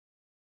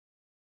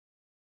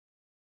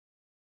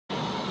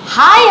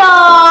Hi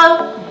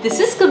all, this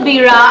is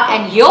Kabira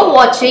and you're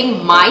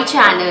watching my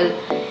channel.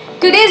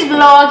 Today's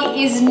vlog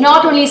is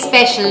not only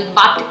special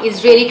but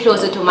is really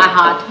closer to my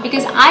heart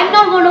because I'm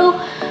not going to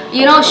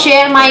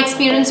share my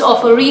experience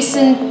of a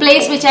recent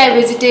place which I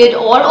visited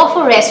or of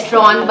a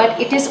restaurant, but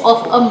it is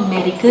of a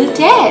medical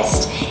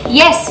test.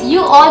 Yes,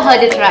 you all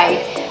heard it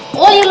right.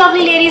 All you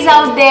lovely ladies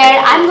out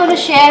there, I'm going to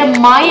share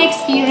my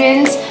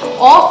experience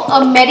of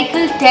a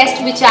medical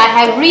test which I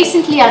have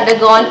recently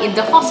undergone in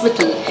the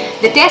hospital.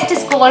 The test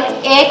is called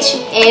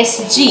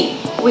HSG,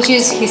 which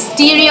is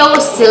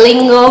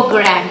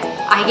hysterosalpingogram.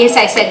 I guess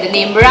I said the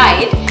name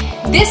right.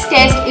 This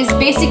test is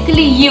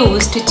basically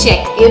used to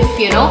check if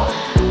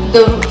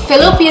the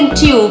fallopian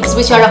tubes,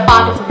 which are a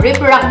part of a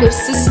reproductive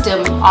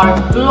system, are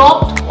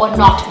blocked or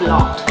not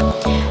blocked.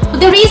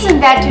 The reason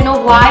that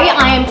why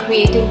I am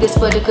creating this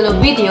particular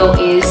video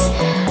is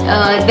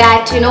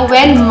that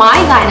when my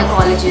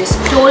gynecologist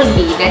told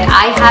me that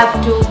I have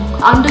to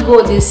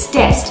undergo this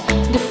test,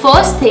 the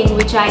first thing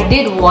which I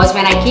did was,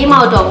 when I came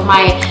out of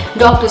my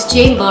doctor's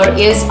chamber,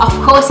 is of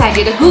course I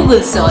did a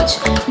Google search.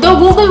 Though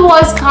Google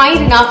was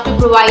kind enough to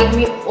provide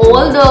me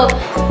all the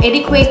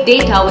adequate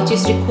data which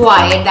is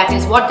required, that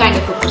is what kind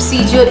of a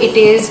procedure it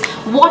is,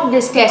 what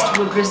this test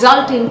would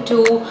result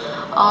into,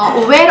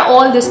 where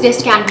all this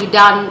test can be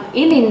done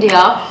in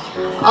India,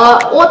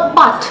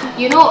 but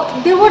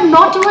there were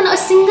not even a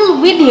single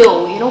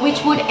video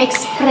which would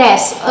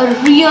express a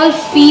real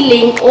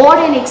feeling or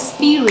an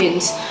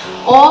experience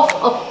of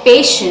a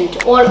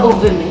patient or a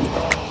woman.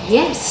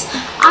 Yes,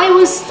 I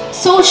was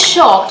so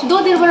shocked,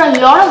 though there were a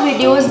lot of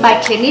videos by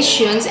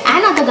clinicians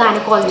and other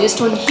gynecologists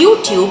on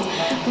YouTube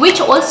which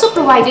also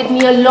provided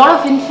me a lot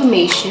of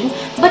information,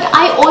 but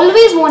I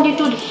always wanted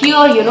to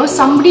hear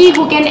somebody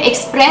who can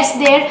express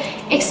their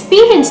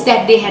experience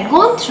that they had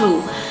gone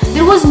through.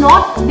 There was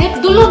not,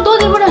 though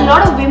there were a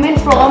lot of women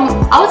from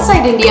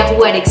outside India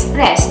who had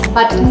expressed,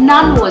 but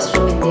none was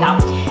from India.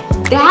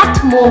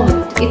 That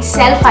moment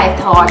itself, I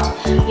thought,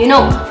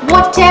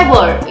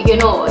 whatever,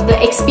 the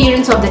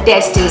experience of the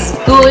test is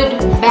good,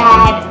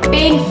 bad,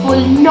 painful,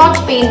 not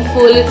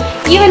painful,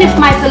 even if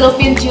my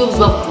fallopian tubes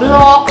were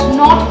blocked,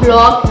 not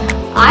blocked,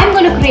 I'm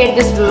going to create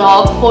this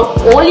vlog for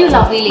all you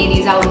lovely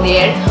ladies out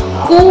there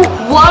who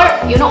were,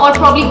 or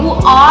probably who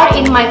are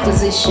in my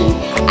position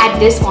at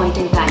this point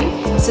in time.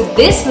 So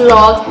this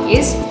vlog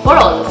is for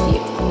all of you.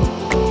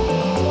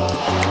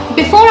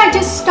 Before I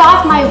just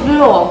start my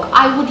vlog,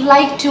 I would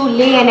like to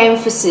lay an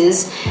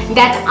emphasis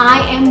that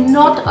I am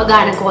not a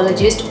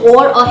gynecologist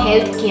or a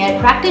healthcare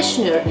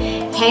practitioner.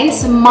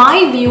 Hence,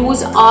 my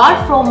views are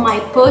from my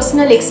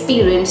personal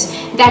experience,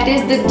 that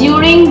is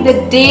during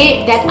the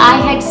day that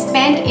I had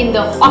spent in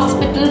the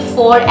hospital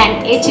for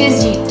an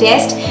HSG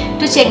test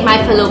to check my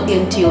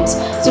fallopian tubes.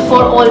 So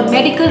for all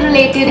medical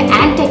related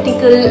and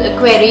technical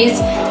queries,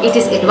 it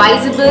is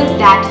advisable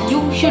that you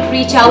should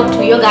reach out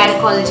to your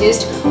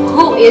gynecologist,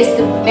 who is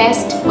the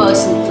best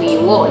person for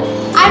you all.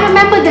 I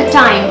remember the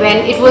time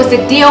when it was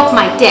the day of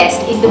my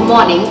test in the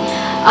morning.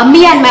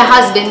 Me and my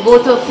husband,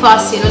 both of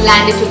us,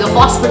 landed to the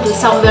hospital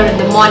somewhere in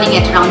the morning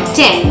at around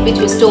 10, which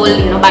was told,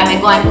 by my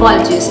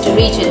gynecologist to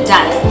reach in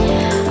time.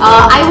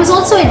 I was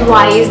also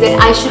advised that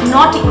I should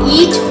not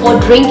eat or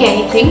drink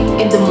anything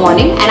in the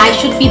morning, and I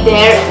should be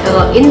there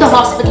in the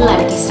hospital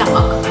empty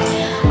stomach.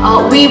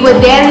 We were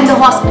there in the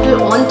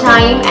hospital on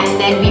time, and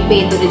then we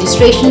paid the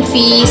registration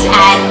fees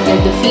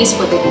and the fees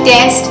for the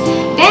test.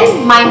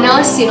 Then my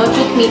nurse,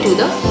 took me to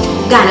the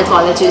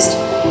gynecologist.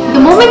 The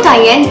moment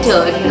I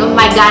entered,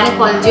 my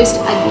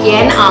gynecologist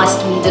again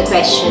asked me the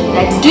question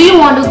that, do you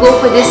want to go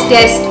for this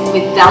test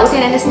without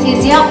an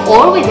anesthesia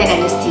or with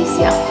an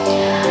anesthesia?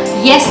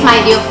 Yes,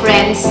 my dear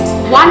friends,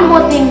 one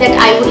more thing that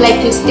I would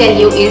like to tell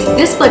you is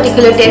this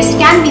particular test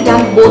can be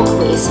done both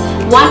ways.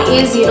 One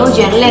is,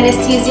 general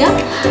anesthesia,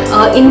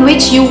 in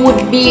which you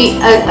would be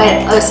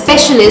a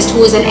specialist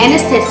who is an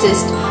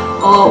anesthetist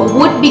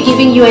would be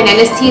giving you an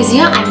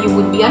anesthesia and you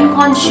would be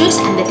unconscious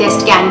and the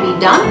test can be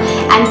done.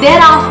 And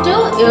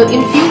thereafter,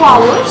 in few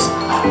hours,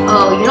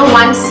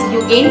 once you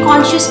gain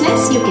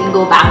consciousness, you can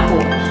go back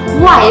home.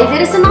 While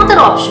there is another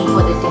option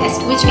for the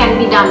test which can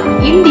be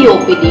done in the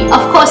OPD,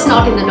 of course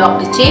not in the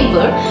doctor's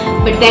chamber,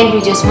 but then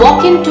you just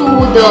walk into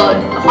the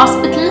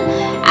hospital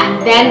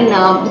and then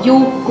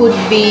you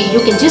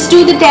can just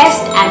do the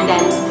test and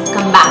then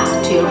come back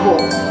to your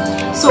home.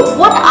 So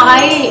what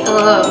I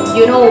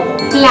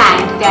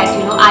planned that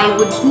I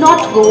would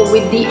not go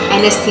with the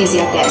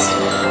anesthesia test,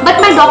 but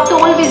my doctor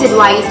always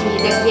advised me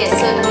that yes,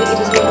 certainly it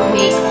is going to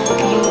make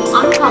you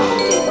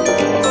uncomfortable.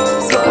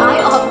 So I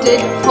opted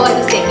for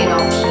the second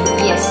option.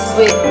 Yes,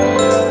 with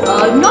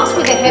not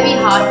with a heavy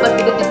heart but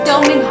with a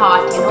determined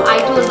heart. I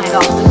told my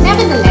doctor,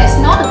 nevertheless,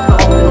 not a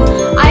problem,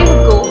 I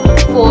would go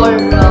for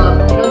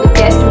the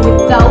test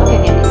without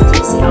an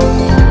anesthesia.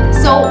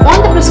 So on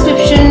the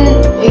prescription,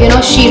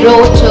 she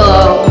wrote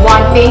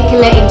one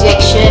painkiller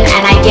injection,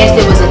 and I guess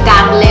there was a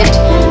tablet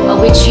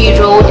which she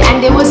wrote,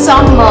 and there was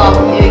some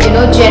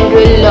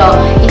general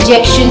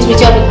injections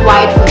which are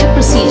required for the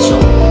procedure.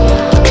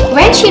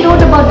 When she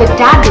wrote about the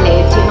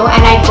tablet,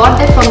 and I got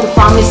that from the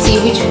pharmacy,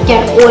 which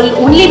can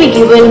only be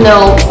given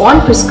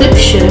on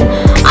prescription,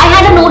 I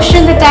had a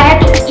notion that I had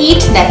to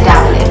eat that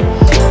tablet.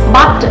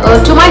 But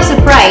to my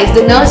surprise,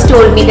 the nurse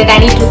told me that I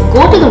need to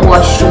go to the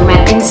washroom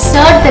and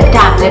insert the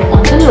tablet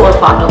on the lower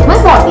part of my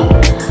body.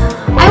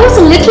 I was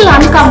a little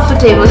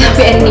uncomfortable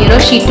when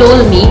she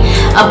told me,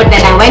 but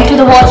then I went to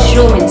the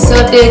washroom,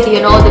 inserted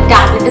the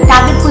tablet. The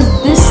tablet was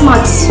this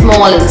much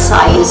small in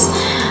size.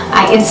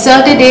 I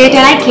inserted it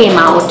and I came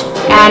out,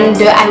 and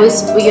I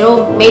was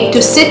made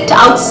to sit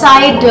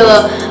outside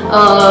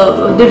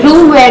the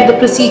room where the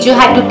procedure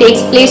had to take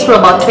place for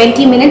about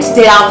 20 minutes.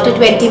 Thereafter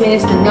 20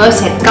 minutes the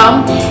nurse had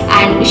come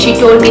and she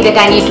told me that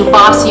I need to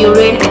pass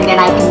urine and then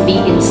I can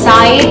be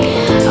inside,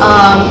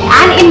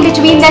 and in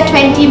between that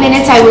 20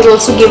 minutes I was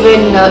also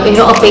given a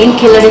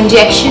painkiller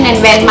injection, and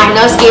when my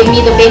nurse gave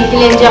me the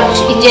painkiller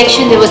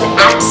injection, there was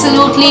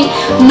absolutely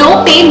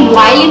no pain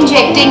while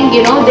injecting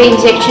the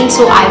injection.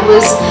 So I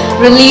was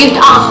relieved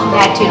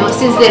that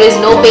since there is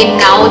no pain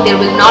now, there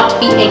will not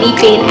be any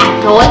pain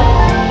at all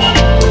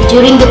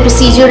during the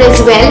procedure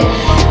as well.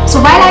 So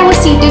while I was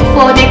seated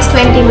for next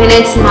 20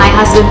 minutes, my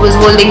husband was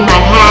holding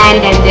my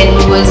hand, and then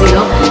he was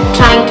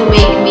trying to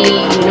make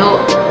me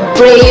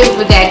brave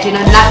that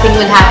nothing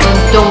will happen,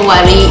 don't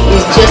worry,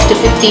 it's just a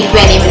 15-20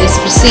 minutes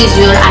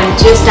procedure, I'm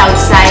just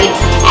outside.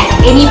 At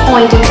any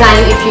point in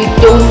time, if you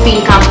don't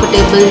feel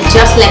comfortable,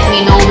 just let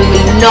me know, we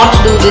will not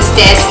do this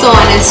test, so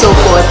on and so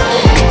forth.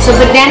 So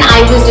but then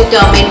I was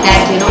determined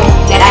that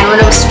that I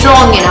was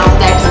strong enough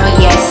that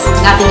yes,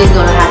 nothing is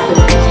going to happen.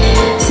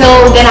 So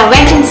then I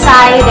went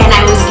inside and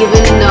I was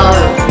given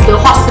the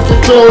hospital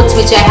clothes,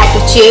 which I had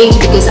to change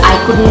because I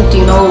couldn't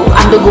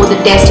undergo the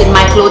test in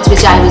my clothes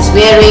which I was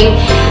wearing.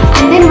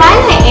 And then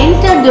while I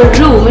entered the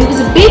room, it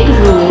was a big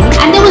room,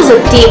 and there was a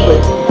table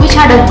which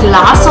had a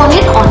glass on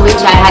it on which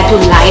I had to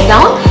lie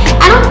down,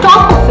 and on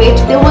top of it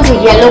there was a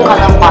yellow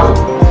color bulb.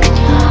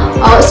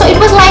 So it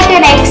was like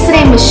an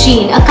X-ray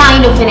machine, a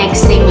kind of an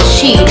X-ray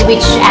machine,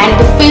 and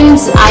the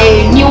films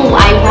I knew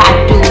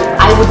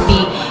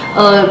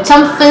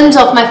some films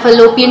of my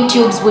fallopian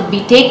tubes would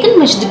be taken,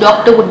 which the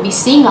doctor would be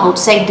seeing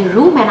outside the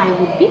room, and I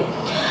would be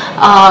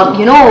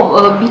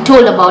be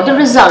told about the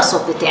results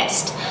of the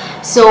test.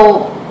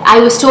 So I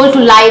was told to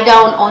lie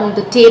down on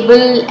the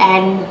table,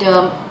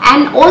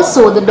 and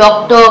also the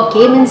doctor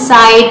came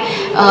inside.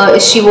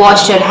 She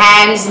washed her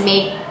hands,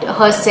 made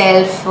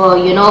herself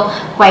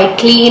quite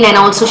clean, and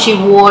also she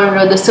wore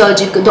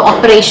the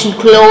operation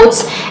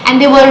clothes,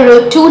 and there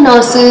were two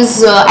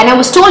nurses, and I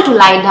was told to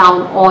lie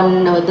down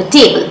on the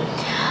table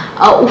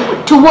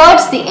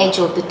towards the edge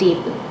of the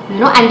table,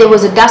 and there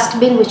was a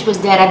dustbin which was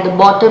there at the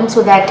bottom,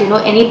 so that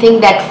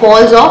anything that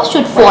falls off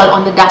should fall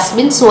on the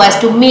dustbin so as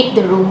to make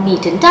the room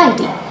neat and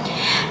tidy.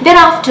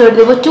 Thereafter,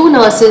 there were two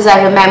nurses.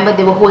 I remember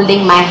they were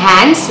holding my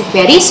hands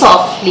very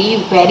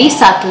softly, very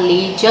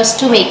subtly, just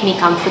to make me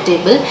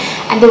comfortable,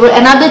 and there were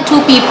another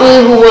two people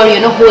who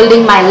were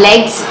holding my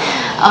legs,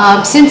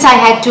 since I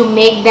had to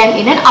make them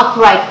in an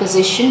upright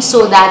position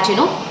so that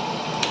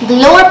the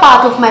lower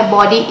part of my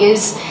body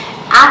is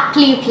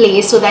aptly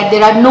placed so that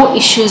there are no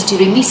issues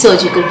during the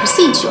surgical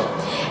procedure.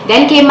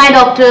 Then came my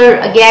doctor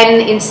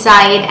again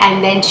inside,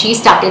 and then she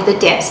started the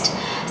test.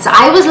 So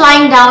I was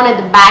lying down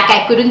at the back.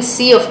 I couldn't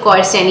see, of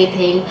course,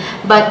 anything,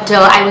 but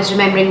I was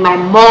remembering my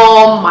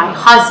mom, my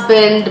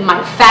husband,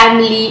 my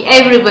family,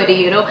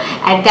 everybody,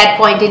 at that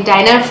point in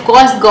time. And of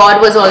course,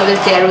 God was always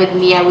there with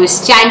me. I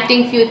was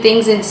chanting few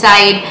things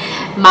inside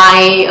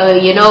my,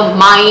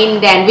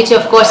 mind, and which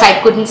of course I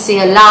couldn't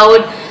say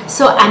aloud.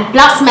 So, and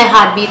plus my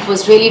heartbeat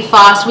was really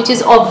fast, which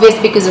is obvious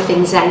because of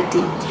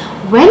anxiety.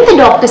 When the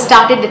doctor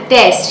started the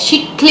test,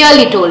 she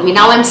clearly told me,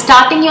 now I'm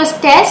starting your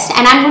test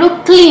and I'm going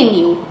to clean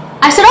you.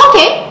 I said,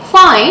 okay,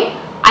 fine.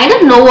 I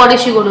don't know what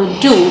is she going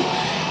to do.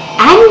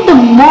 And the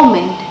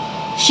moment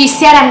she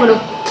said, I'm going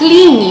to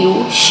clean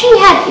you, she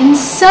had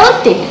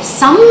inserted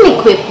some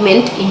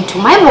equipment into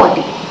my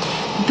body.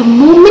 The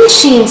moment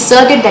she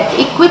inserted that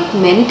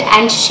equipment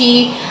and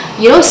she,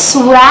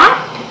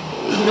 swapped,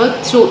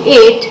 through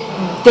it,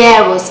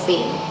 there was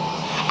pain.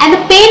 And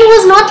the pain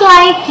was not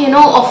like,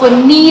 of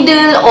a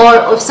needle,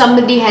 or if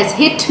somebody has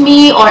hit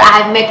me, or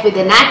I have met with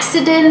an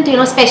accident,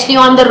 especially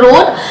on the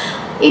road.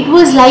 It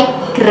was like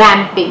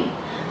cramping.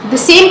 The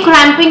same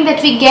cramping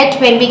that we get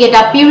when we get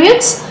our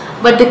periods,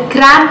 but the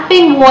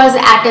cramping was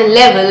at a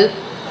level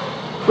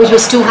which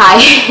was too high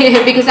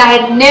because I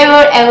had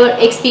never ever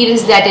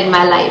experienced that in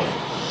my life.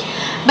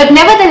 But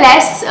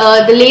nevertheless,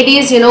 the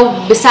ladies,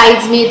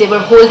 besides me, they were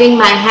holding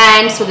my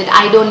hand so that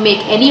I don't make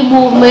any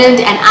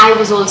movement, and I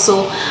was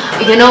also,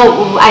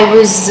 I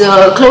was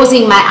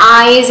closing my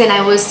eyes, and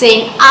I was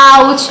saying,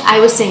 ouch,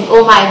 I was saying,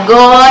 oh my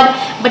God,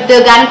 but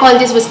the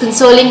gynecologist was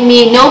consoling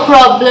me, no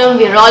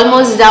problem, we're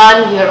almost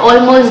done, we're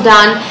almost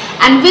done.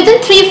 And within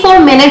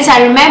 3-4 minutes,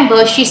 I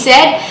remember she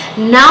said,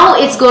 now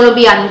it's going to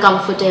be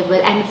uncomfortable.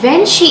 And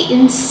when she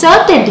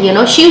inserted,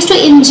 she used to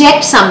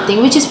inject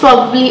something which is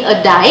probably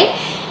a dye,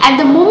 and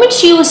the moment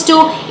she used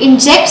to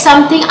inject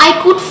something,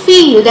 I could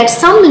feel that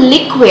some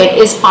liquid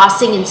is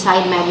passing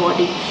inside my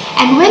body.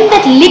 And when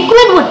that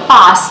liquid would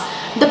pass,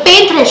 the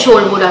pain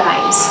threshold would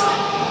arise.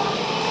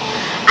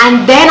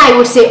 And then I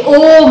would say,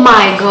 oh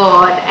my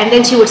God. And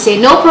then she would say,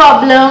 no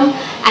problem.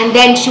 And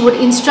then she would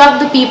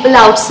instruct the people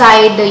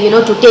outside,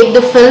 to take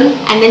the film.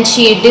 And then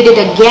she did it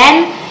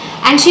again.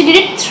 And she did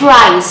it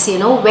thrice,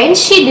 When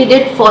she did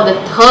it for the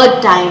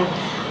third time,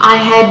 I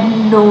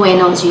had no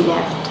energy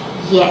left.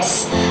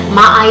 Yes,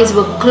 my eyes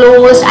were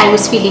closed. I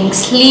was feeling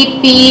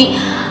sleepy.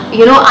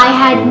 I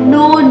had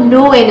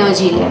no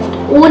energy left.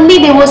 Only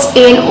there was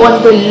pain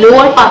on the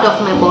lower part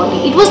of my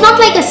body. It was not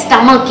like a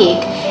stomach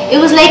ache. It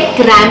was like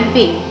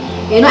cramping,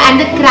 and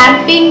the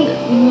cramping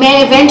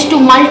went to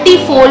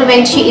multifold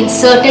when she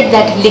inserted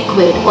that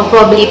liquid or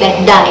probably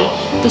that dye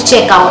to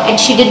check out, and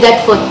she did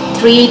that for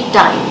 3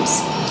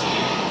 times.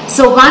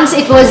 So once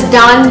it was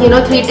done,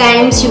 3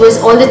 times, she was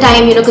all the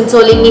time,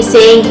 consoling me,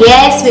 saying,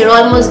 yes, we're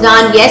almost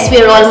done, yes,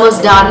 we're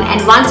almost done.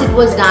 And once it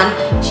was done,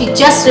 she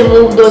just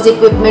removed those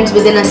equipments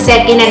within a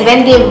second. And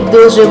when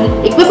those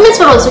equipments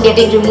were also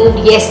getting removed,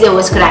 yes, there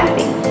was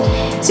cramping.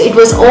 So it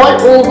was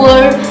all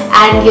over,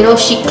 and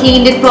she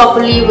cleaned it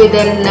properly with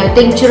a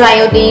tincture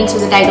iodine so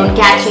that I don't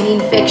catch any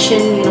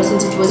infection,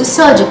 since it was a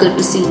surgical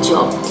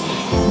procedure.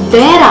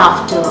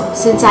 Thereafter,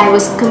 since I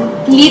was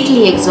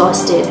completely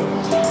exhausted,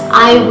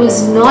 I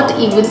was not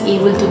even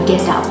able to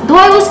get up. Though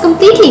I was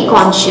completely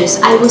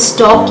conscious, I was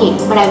talking,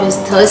 but I was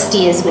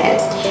thirsty as well.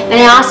 When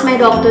I asked my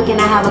doctor, can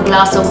I have a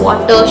glass of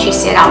water? She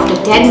said after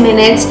 10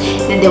 minutes.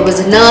 Then there was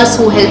a nurse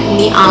who helped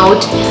me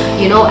out,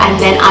 and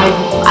then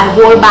I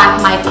wore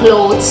back my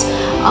clothes.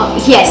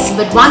 Yes,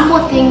 but one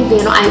more thing,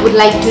 I would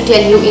like to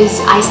tell you is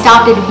I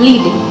started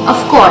bleeding.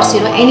 Of course,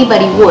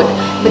 anybody would,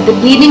 but the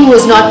bleeding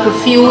was not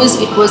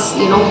profuse. It was,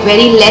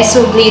 very less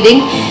of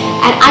bleeding.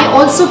 And I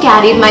also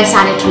carried my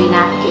sanitary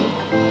napkin,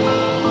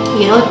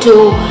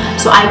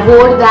 so I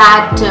wore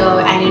that,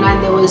 and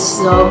there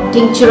was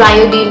tincture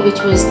iodine which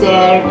was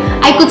there.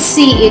 I could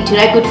see it,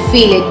 I could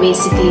feel it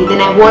basically.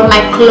 Then I wore my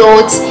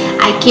clothes.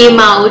 I came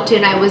out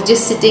and I was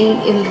just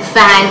sitting in the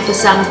fan for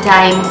some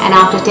time, and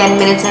after 10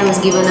 minutes I was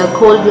given a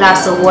cold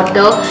glass of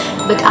water,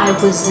 but I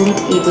wasn't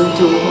able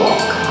to walk.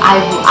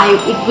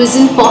 It was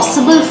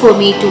impossible for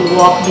me to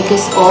walk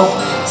because of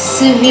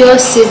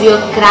severe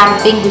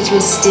cramping which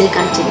was still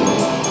continuing.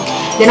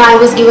 Then I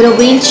was given a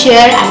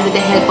wheelchair, and with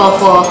the help of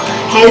a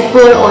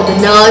helper or the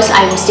nurse,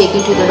 I was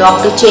taken to the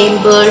doctor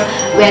chamber,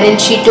 wherein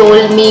she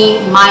told me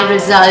my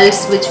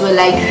results, which were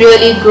like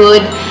really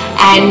good,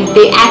 and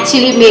they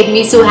actually made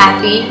me so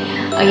happy,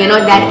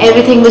 that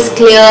everything was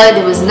clear,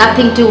 there was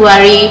nothing to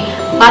worry.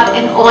 But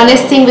an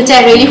honest thing which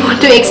I really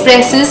want to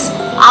express is,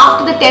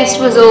 after the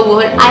test was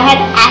over, I had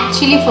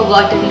actually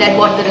forgotten that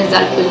what the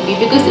result will be,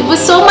 because it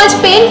was so much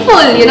painful,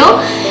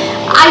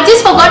 I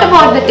just forgot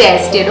about the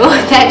test,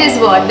 that is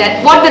what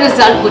the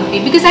result would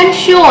be, because I'm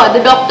sure the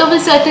doctor will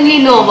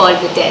certainly know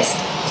about the test.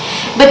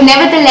 But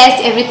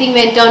nevertheless, everything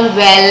went on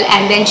well,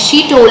 and then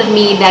she told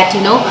me that,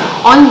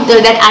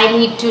 that I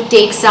need to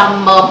take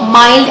some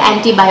mild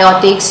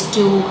antibiotics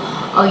to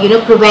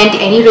prevent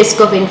any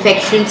risk of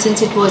infection,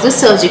 since it was a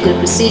surgical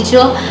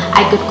procedure.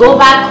 I could go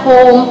back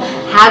home,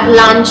 have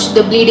lunch,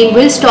 the bleeding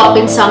will stop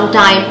in some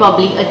time,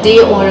 probably a day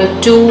or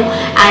 2,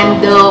 and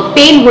the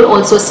pain would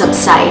also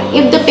subside.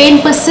 If the pain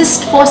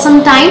persists for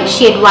some time,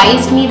 she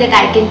advised me that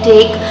I can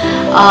take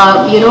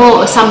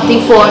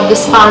something for the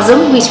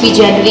spasm, which we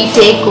generally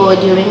take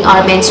during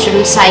our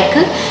menstrual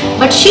cycle.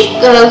 But she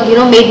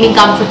made me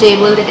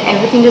comfortable that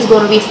everything is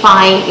going to be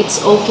fine, it's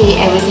okay,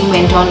 everything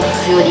went on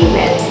really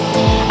well.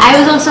 I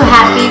was also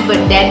happy,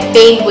 but then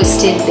pain was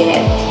still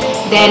there.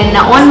 Then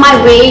on my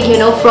way,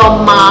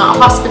 from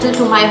hospital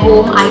to my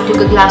home, I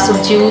took a glass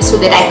of juice so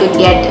that I could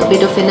get a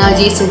bit of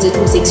energy, since it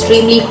was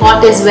extremely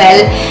hot as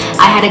well.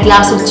 I had a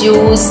glass of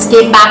juice,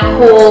 came back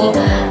home,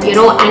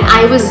 and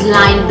I was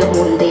lying the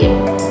whole day.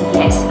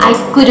 Yes, I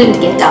couldn't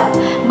get up.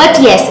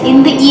 But yes,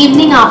 in the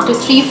evening after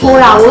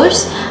 3-4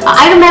 hours,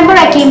 I remember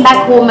I came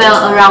back home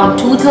around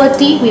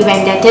 2:30. We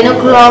went at 10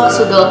 o'clock.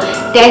 So the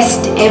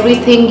test,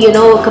 everything,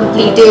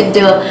 completed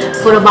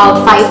for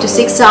about 5 to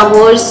 6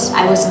 hours.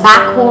 I was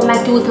back home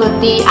at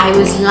 2:30. I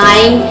was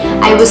lying.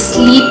 I was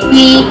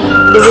sleepy.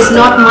 There was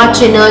not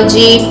much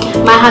energy.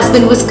 My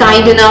husband was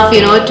kind enough,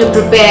 to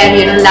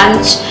prepare,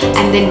 lunch.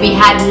 And then we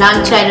had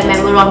lunch, I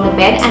remember, on the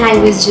bed, and I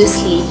was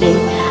just sleeping.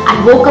 I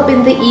woke up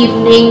in the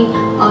evening,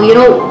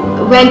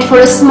 went for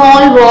a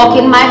small walk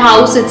in my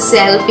house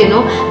itself,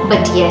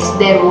 but yes,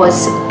 there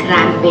was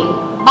cramping,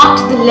 but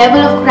the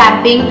level of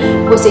cramping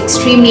was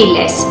extremely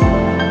less.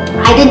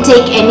 I didn't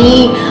take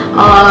any,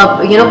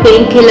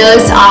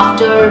 painkillers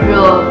after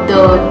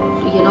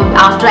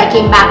after I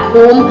came back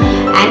home,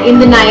 and in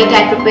the night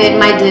I prepared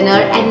my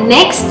dinner, and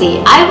next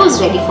day I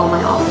was ready for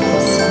my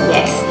office.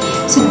 Yes.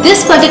 So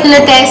this particular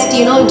test,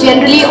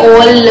 generally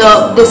all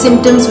the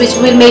symptoms which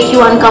will make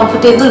you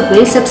uncomfortable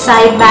will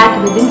subside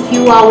back within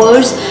few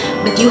hours,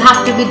 but you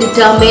have to be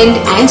determined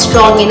and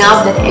strong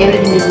enough that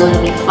everything is going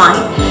to be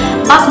fine.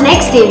 But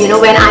next day,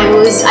 when I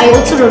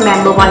also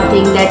remember one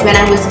thing, that when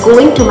I was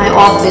going to my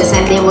office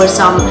and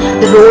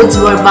the roads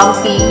were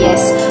bumpy,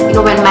 yes,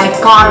 when my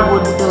car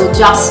would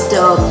just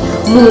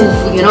move,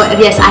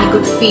 yes, I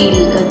could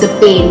feel the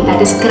pain,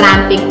 that is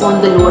cramping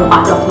on the lower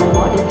part of my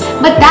body.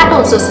 But that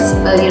also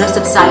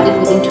subsided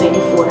within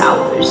 24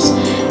 hours.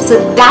 So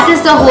that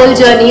is the whole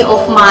journey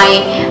of my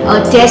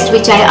test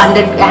which I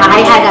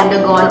had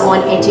undergone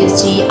on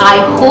HSG. I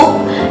hope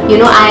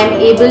I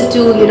am able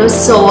to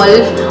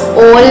solve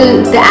all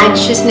the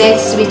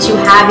anxiousness which you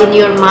have in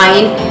your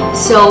mind.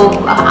 So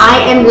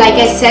I am, like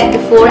I said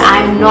before,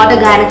 I am not a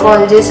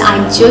gynecologist.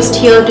 I'm just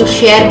here to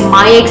share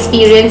my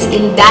experience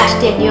in that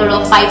tenure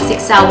of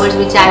 5-6 hours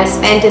which I have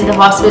spent in the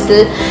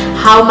hospital,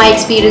 how my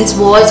experience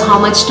was, how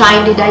much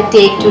time did I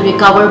take to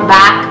recover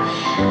back.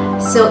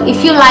 So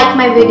if you like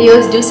my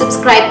videos, do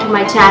subscribe to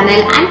my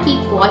channel and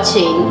keep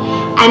watching.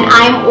 And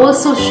I'm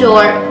also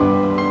sure,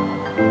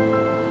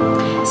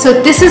 so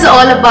this is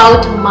all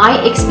about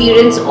my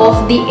experience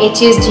of the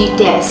HSG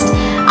test.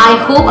 I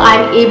hope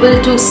I'm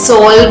able to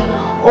solve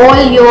all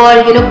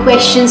your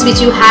questions which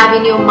you have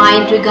in your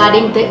mind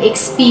regarding the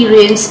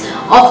experience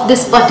of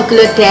this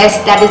particular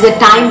test. That is the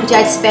time which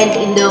I spent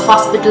in the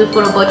hospital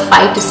for about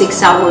 5 to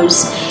 6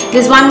 hours.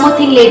 There's one more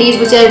thing, ladies,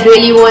 which I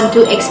really want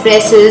to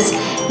express is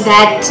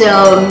that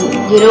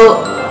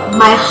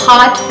my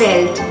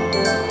heartfelt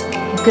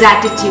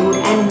gratitude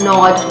and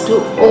nod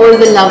to all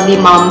the lovely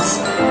moms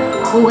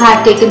who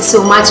have taken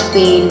so much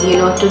pain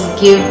to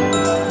give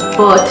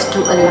birth to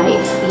a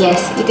life.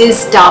 Yes, it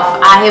is tough,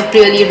 I have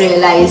really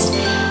realized.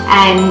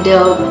 And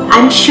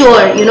I'm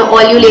sure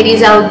all you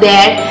ladies out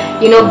there,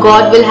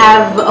 God will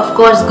have, of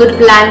course, good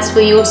plans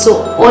for you.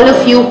 So all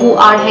of you who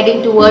are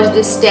heading towards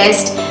this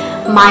test,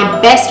 my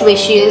best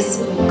wishes,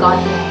 God.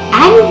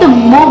 And the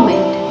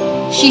moment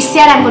she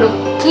said, I'm going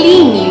to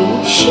clean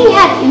you, she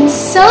had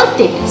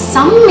inserted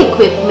some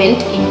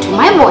equipment into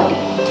my body.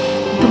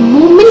 The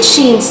moment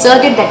she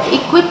inserted that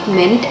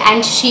equipment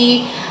and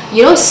she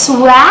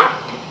swapped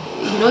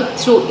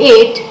through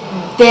it,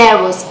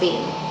 there was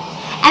pain.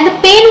 And the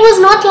pain was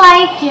not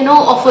like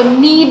of a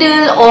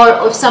needle,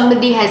 or if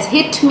somebody has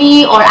hit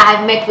me, or I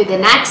have met with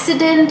an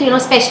accident,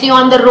 especially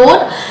on the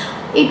road.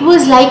 It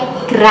was like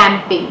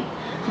cramping,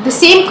 the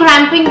same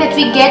cramping that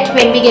we get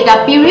when we get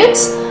our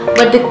periods,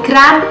 but the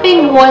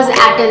cramping was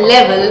at a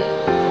level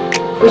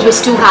which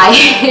was too high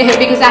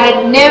because I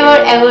had never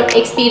ever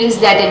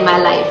experienced that in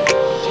my life.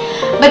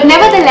 But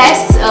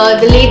nevertheless,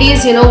 the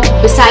ladies,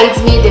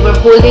 besides me, they were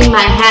holding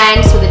my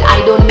hand so that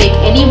I don't make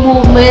any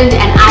movement,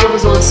 and I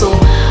was also,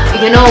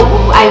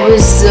 I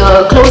was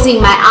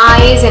closing my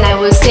eyes and I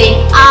was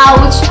saying,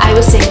 ouch, I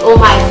was saying, oh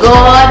my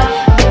God.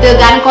 The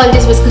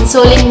gynecologist was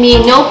consoling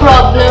me, no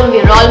problem,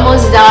 we're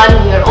almost done,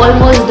 we're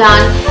almost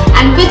done.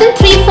 And within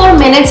 3-4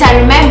 minutes,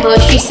 I remember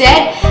she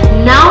said,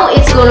 now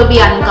it's going to be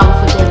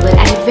uncomfortable.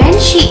 And when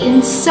she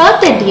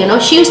inserted,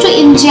 she used to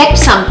inject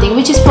something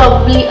which is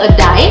probably a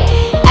dye.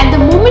 And the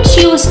moment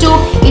she used to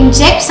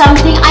inject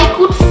something, I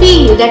could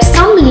feel that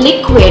some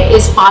liquid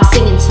is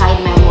passing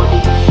inside my body.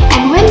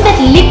 And when that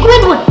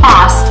liquid would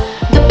pass,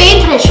 the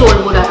pain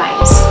threshold would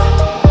arise.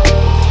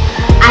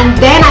 And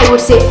then I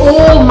would say,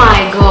 oh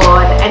my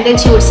God. And then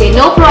she would say,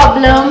 no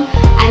problem.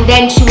 And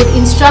then she would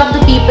instruct the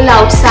people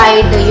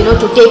outside,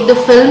 to take the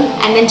film.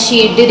 And then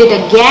she did it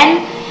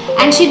again.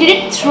 And she did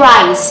it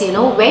thrice,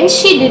 When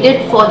she did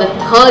it for the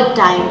 3rd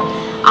time,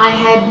 I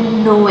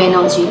had no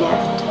energy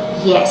left.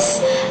 Yes,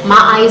 my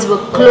eyes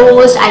were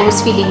closed, I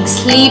was feeling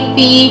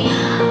sleepy,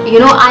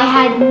 I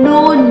had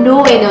no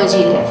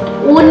energy left.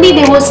 Only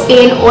there was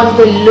pain on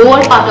the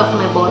lower part of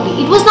my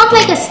body. It was not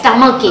like a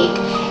stomach ache,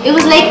 it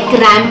was like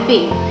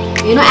cramping,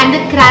 and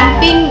the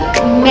cramping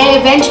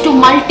went to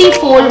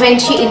multifold when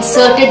she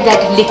inserted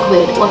that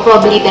liquid, or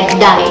probably that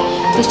dye,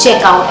 to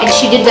check out. And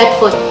she did that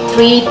for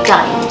 3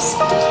 times.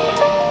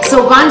 So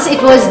once it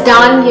was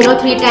done, 3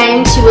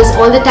 times, she was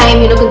all the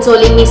time,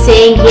 consoling me,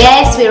 saying,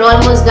 yes, we're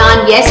almost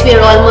done, yes, we're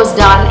almost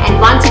done. And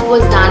once it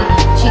was done,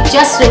 she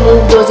just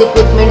removed those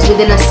equipments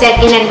within a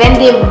second. And when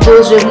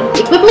those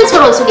equipments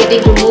were also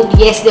getting removed,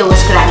 yes, there was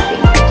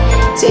cramping.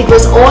 So it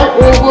was all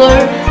over,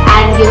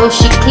 and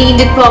she cleaned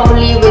it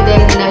properly with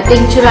an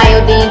tincture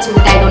iodine so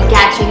that I don't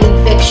catch any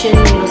infection,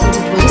 since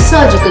it was a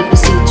surgical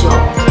procedure.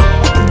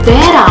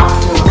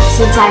 Thereafter,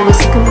 since I was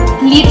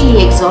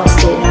completely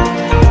exhausted,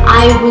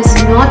 I was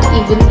not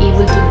even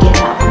able to get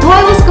up. Though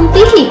I was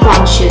completely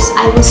conscious,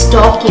 I was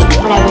talking,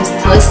 but I was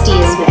thirsty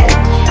as well.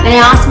 When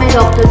I asked my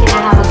doctor, can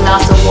I have a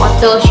glass of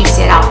water? She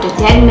said after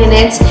 10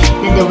 minutes.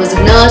 Then there was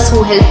a nurse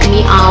who helped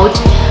me out,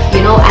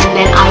 and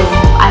then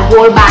I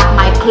wore back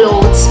my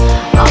clothes.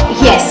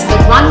 Yes,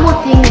 but one more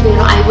thing,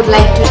 I would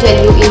like to tell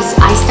you is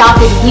I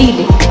started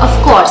bleeding. Of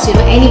course,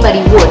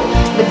 anybody would.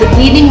 But the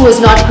bleeding was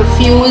not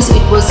profuse.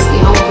 It was,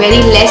 very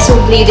less of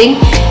bleeding.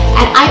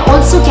 And I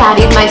also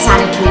carried my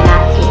sanitary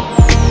napkin.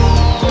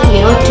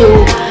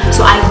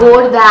 So I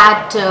wore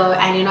that,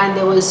 and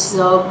there was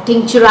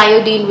tincture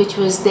iodine which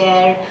was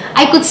there.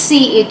 I could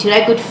see it,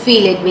 I could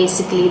feel it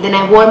basically. Then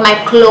I wore my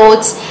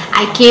clothes,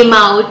 I came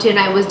out, and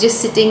I was just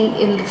sitting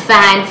in the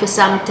fan for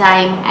some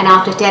time, and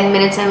after 10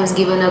 minutes I was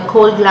given a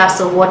cold glass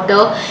of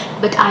water,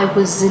 but I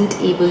wasn't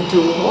able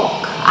to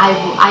walk.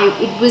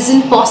 it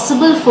wasn't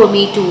possible for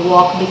me to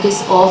walk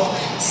because of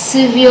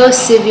severe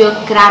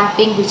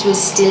cramping which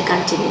was still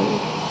continuing.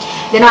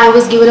 Then I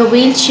was given a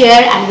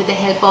wheelchair, and with the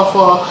help of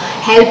a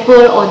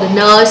helper or the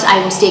nurse,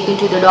 I was taken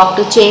to the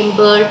doctor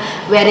chamber,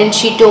 wherein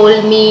she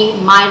told me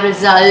my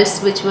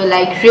results, which were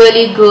like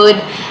really good,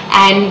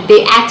 and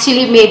they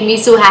actually made me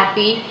so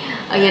happy,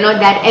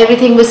 that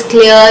everything was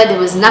clear, there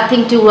was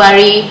nothing to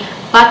worry.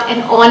 But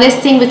an honest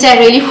thing which I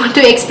really want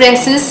to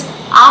express is,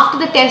 after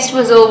the test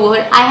was over,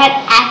 I had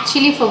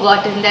actually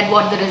forgotten that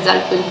what the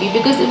result will be,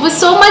 because it was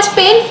so much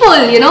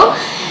painful,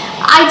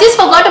 I just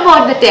forgot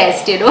about the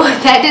test,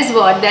 that is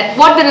what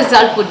the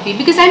result would be,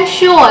 because I'm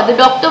sure the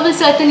doctor will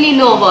certainly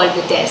know about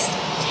the test.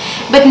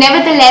 But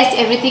nevertheless,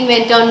 everything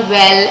went on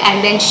well,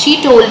 and then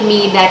she told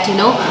me that,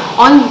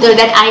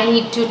 that I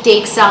need to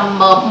take some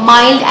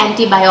mild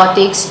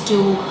antibiotics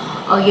to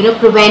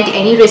prevent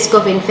any risk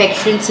of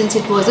infection, since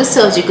it was a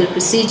surgical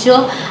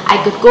procedure. I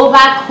could go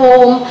back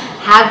home,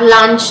 have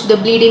lunch, the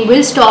bleeding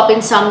will stop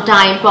in some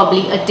time,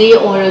 probably a day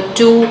or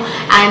two,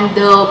 and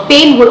the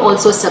pain would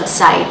also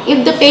subside.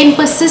 If the pain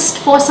persists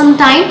for some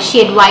time, she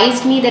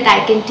advised me that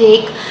I can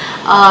take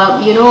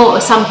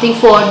something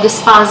for the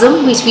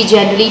spasm, which we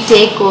generally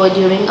take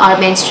during our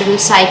menstrual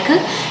cycle.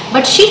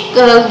 But she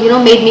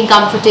made me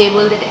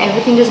comfortable that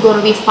everything is going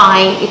to be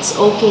fine, it's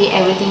okay,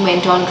 everything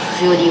went on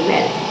really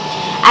well.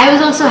 I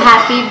was also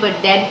happy,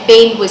 but then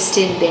pain was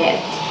still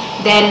there.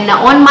 Then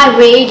on my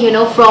way,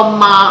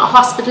 from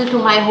hospital to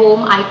my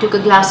home, I took a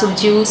glass of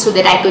juice so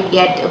that I could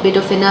get a bit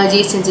of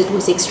energy, since it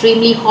was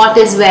extremely hot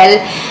as well.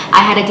 I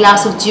had a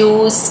glass of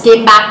juice,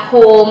 came back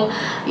home,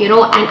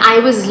 and I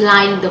was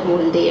lying the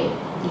whole day.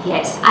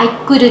 Yes, I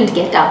couldn't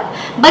get up.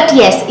 But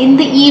yes, in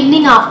the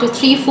evening, after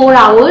 3-4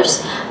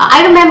 hours,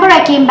 I remember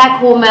I came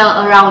back home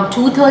around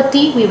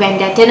 2:30. We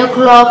went at 10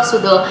 o'clock. So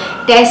the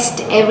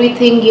test,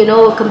 everything,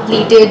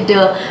 completed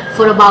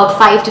for about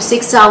 5 to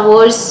 6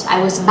 hours.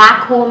 I was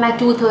back home at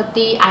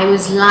 2:30. I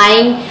was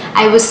lying.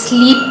 I was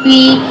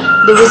sleepy.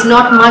 There was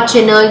not much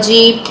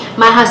energy.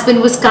 My husband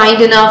was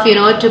kind enough,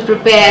 to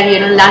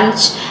prepare,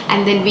 lunch.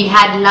 And then we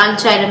had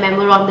lunch, I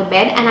remember, on the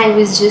bed, and I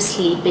was just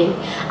sleeping.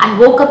 I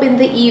woke up in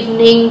the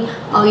evening,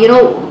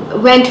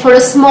 went for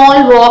a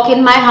small walk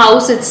in my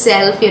house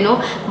itself,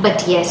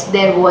 but yes,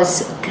 there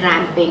was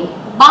cramping.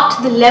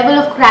 But the level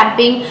of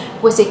cramping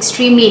was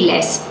extremely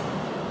less.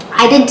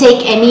 I didn't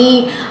take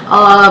any,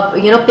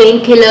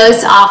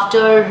 painkillers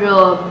after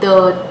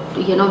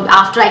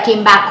after I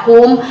came back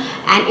home,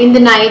 and in the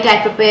night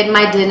I prepared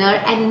my dinner,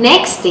 and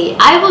next day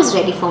I was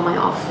ready for my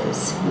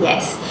office.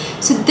 Yes,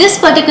 so this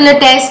particular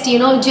test,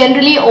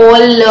 generally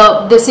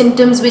all the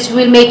symptoms which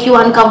will make you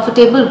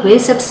uncomfortable will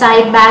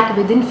subside back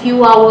within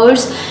few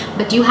hours,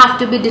 but you have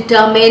to be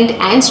determined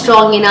and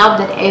strong enough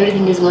that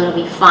everything is going to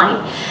be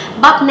fine.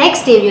 But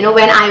next day,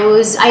 when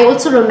I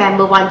also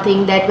remember one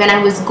thing, that when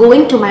I was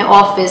going to my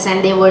office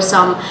and there were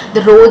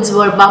the roads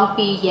were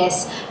bumpy,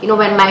 yes,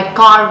 when my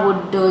car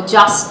would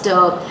just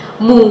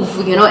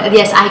move,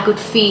 yes, I could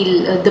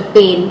feel the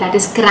pain, that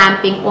is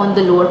cramping on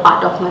the lower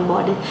part of my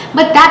body.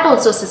 But that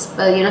also,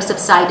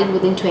 subsided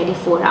within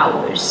 24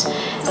 hours.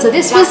 So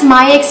this was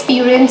my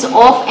experience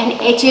of an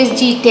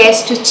HSG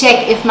test to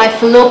check if my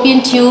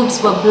fallopian tubes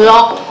were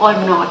blocked or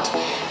not.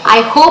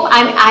 I hope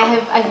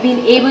I've been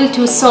able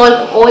to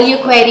solve all your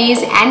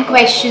queries and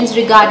questions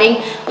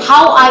regarding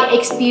how I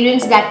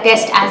experienced that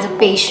test as a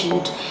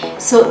patient.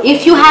 So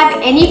if you have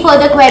any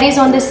further queries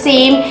on the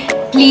same,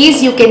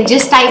 please, you can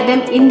just type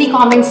them in the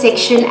comment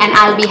section and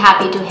I'll be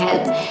happy to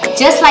help.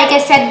 Just like I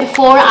said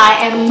before, I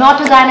am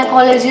not a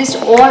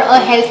gynecologist or a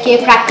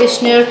healthcare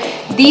practitioner.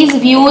 These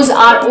views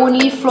are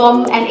only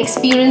from an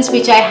experience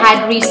which I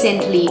had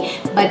recently.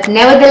 But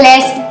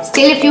nevertheless,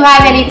 still, if you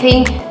have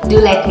anything, do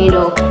let me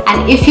know.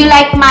 And if you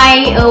like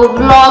my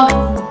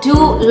vlog, do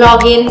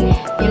log in,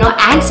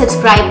 and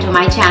subscribe to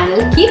my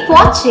channel. Keep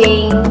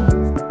watching.